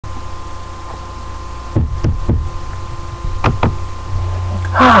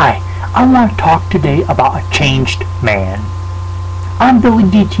I want to talk today about a changed man. I'm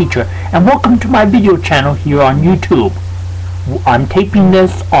BillyDTeacher, and welcome to my video channel here on YouTube. I'm taping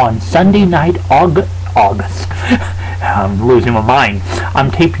this on Sunday night, August. I'm losing my mind.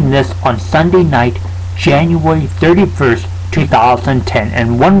 I'm taping this on Sunday night, January 31st, 2010,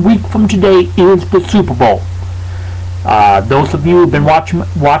 and 1 week from today is the Super Bowl. Those of you who have been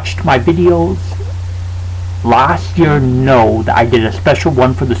watched my videos last year know that I did a special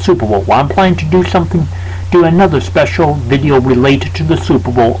one for the Super Bowl. Well, I'm planning to do another special video related to the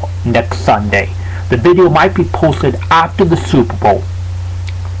Super Bowl next Sunday. The video might be posted after the Super Bowl.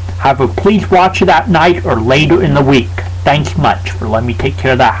 However, please watch it at night or later in the week. Thanks much for letting me take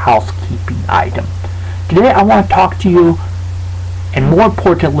care of that housekeeping item. Today I want to talk to you, and more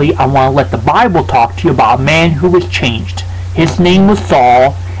importantly, I want to let the Bible talk to you about a man who was changed. His name was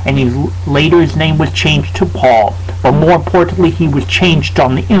Saul, and later his name was changed to Paul. But more importantly, he was changed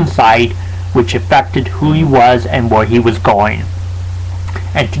on the inside, which affected who he was and where he was going.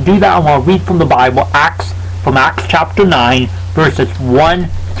 And to do that, I want to read from the Bible, Acts chapter 9, verses 1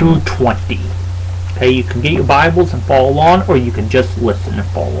 through 20. Okay, you can get your Bibles and follow along, or you can just listen and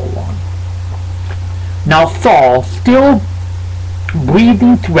follow along. Now Saul, still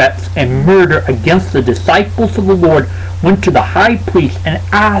breathing threats and murder against the disciples of the Lord, went to the high priest and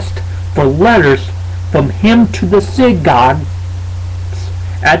asked for letters from him to the synagogues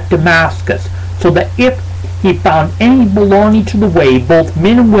at Damascus, so that if he found any belonging to the way, both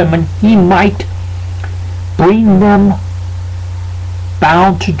men and women, he might bring them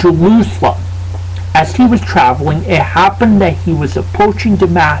bound to Jerusalem. As he was traveling, it happened that he was approaching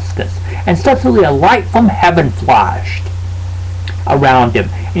Damascus, and suddenly a light from heaven flashed around him,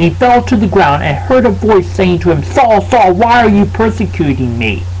 and he fell to the ground and heard a voice saying to him, "Saul, Saul, why are you persecuting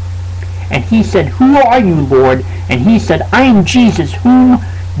me?" And he said, "Who are you, Lord?" And he said, "I am Jesus, whom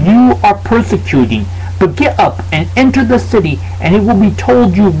you are persecuting. But get up and enter the city, and it will be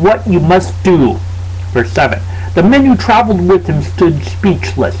told you what you must do." Verse 7. The men who traveled with him stood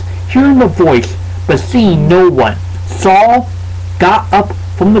speechless, hearing the voice, but seeing no one. Saul got up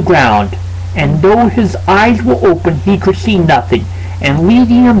from the ground, and though his eyes were open, he could see nothing. And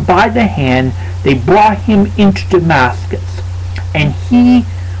leading him by the hand, they brought him into Damascus. And he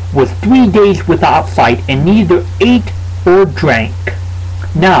was 3 days without sight, and neither ate or drank.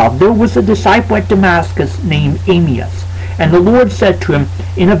 Now there was a disciple at Damascus named Amias, and the Lord said to him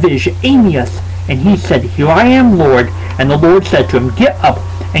in a vision, "Amias." And he said, "Here I am, Lord." And the Lord said to him, "Get up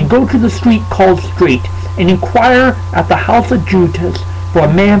and go to the street called Straight, and inquire at the house of Judas for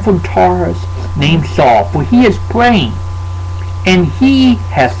a man from Tarsus named Saul, for he is praying. And he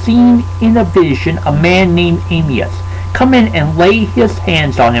has seen in a vision a man named Amias come in and lay his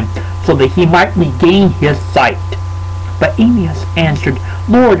hands on him, so that he might regain his sight." But Amias answered,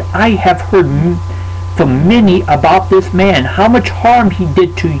 "Lord, I have heard from many about this man, how much harm he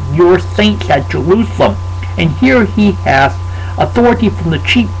did to your saints at Jerusalem. And here he has authority from the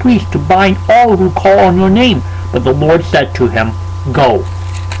chief priest to bind all who call on your name." But the Lord said to him, "Go.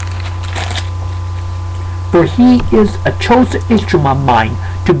 For he is a chosen instrument of mine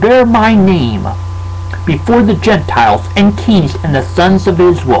to bear my name before the Gentiles and kings and the sons of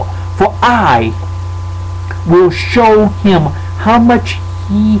Israel. For I will show him how much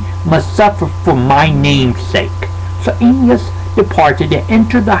he must suffer for my name's sake." So Amias departed and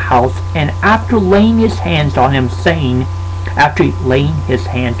entered the house, and after laying his hands on him, said,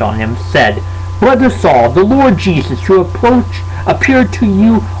 "Brother Saul, the Lord Jesus, who appeared to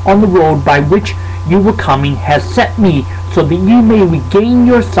you on the road by which you were coming, has sent me, so that you may regain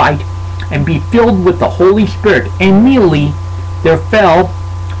your sight and be filled with the Holy Spirit." And immediately there fell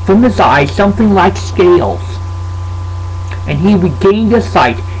from his eyes something like scales, and he regained his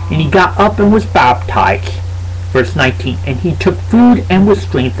sight, and he got up and was baptized. Verse 19. And he took food and was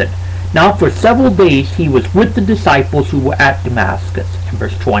strengthened. Now for several days he was with the disciples who were at Damascus. In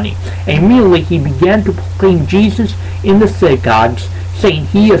verse 20. And immediately he began to proclaim Jesus in the synagogues, saying,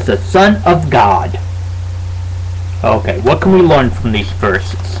 "He is the Son of God." Okay, what can we learn from these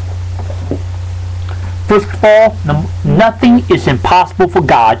verses? First of all, nothing is impossible for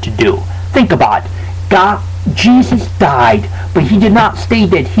God to do. Think about it. Jesus died, but he did not stay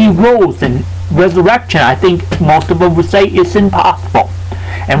dead. He rose, and resurrection, I think most of them would say, is impossible.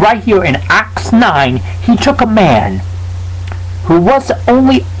 And right here in Acts 9, he took a man who was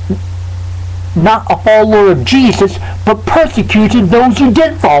only not a follower of Jesus, but persecuted those who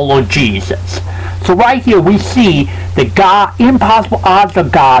did follow Jesus. So right here we see that impossible odds are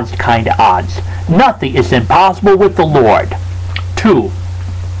God's kind of odds. Nothing is impossible with the Lord. 2.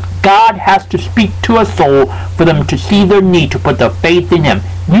 God has to speak to a soul for them to see their need to put their faith in Him.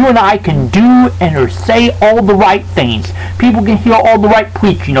 You and I can do and or say all the right things. People can hear all the right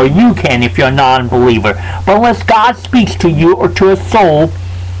preaching, or you can if you're a non-believer. But unless God speaks to you or to a soul,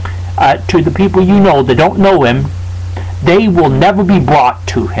 to the people you know that don't know Him, they will never be brought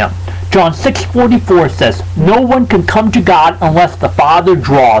to Him. John 6:44 says, no one can come to God unless the Father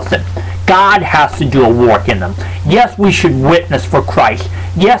draws them. God has to do a work in them. Yes, we should witness for Christ.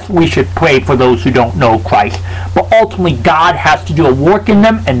 Yes, we should pray for those who don't know Christ. But ultimately, God has to do a work in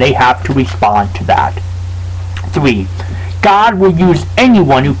them, and they have to respond to that. 3. God will use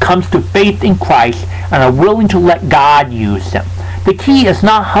anyone who comes to faith in Christ and are willing to let God use them. The key is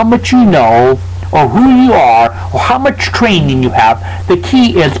not how much you know, or who you are, or how much training you have. The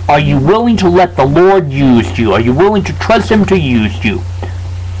key is, are you willing to let the Lord use you? Are you willing to trust Him to use you?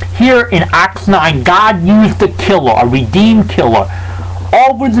 Here in Acts 9, God used the killer, a redeemed killer.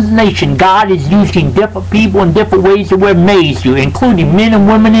 All over the nation, God is using different people in different ways that will amaze you, including men and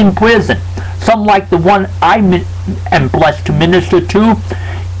women in prison. Some, like the one I am blessed to minister to,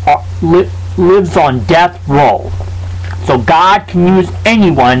 lives on death row. So God can use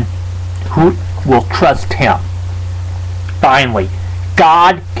anyone who will trust Him. Finally,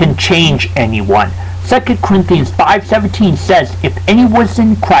 God can change anyone. 2 Corinthians 5:17 says, if anyone's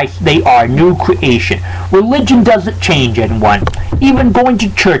in Christ, they are a new creation. Religion doesn't change anyone. Even going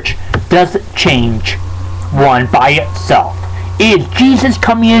to church doesn't change one by itself. It is Jesus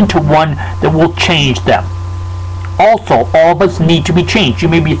coming into one that will change them. Also, all of us need to be changed. You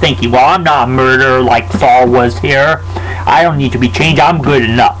may be thinking, well, I'm not a murderer like Saul was here. I don't need to be changed. I'm good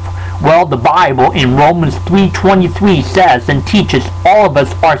enough. Well, the Bible in Romans 3:23 says and teaches all of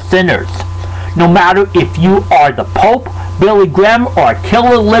us are sinners. No matter if you are the Pope, Billy Graham, or a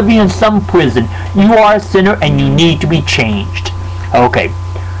killer living in some prison, you are a sinner and you need to be changed. Okay,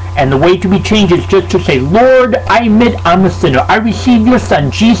 and the way to be changed is just to say, Lord, I admit I'm a sinner. I receive your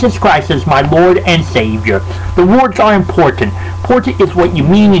Son, Jesus Christ, as my Lord and Savior. The words are important. Important is what you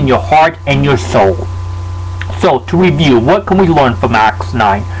mean in your heart and your soul. So, to review, what can we learn from Acts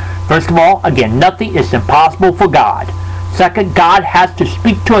 9? First of all, again, nothing is impossible for God. Second, God has to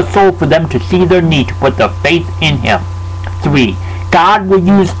speak to a soul for them to see their need to put their faith in Him. 3. God will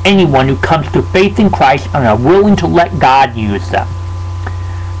use anyone who comes to faith in Christ and are willing to let God use them.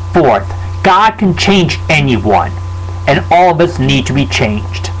 4th, God can change anyone, and all of us need to be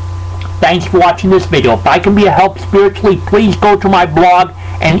changed. Thanks for watching this video. If I can be a help spiritually, please go to my blog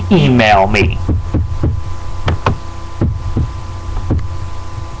and email me.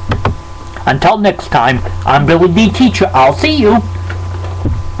 Until next time, I'm BillyDTeacher. I'll see you.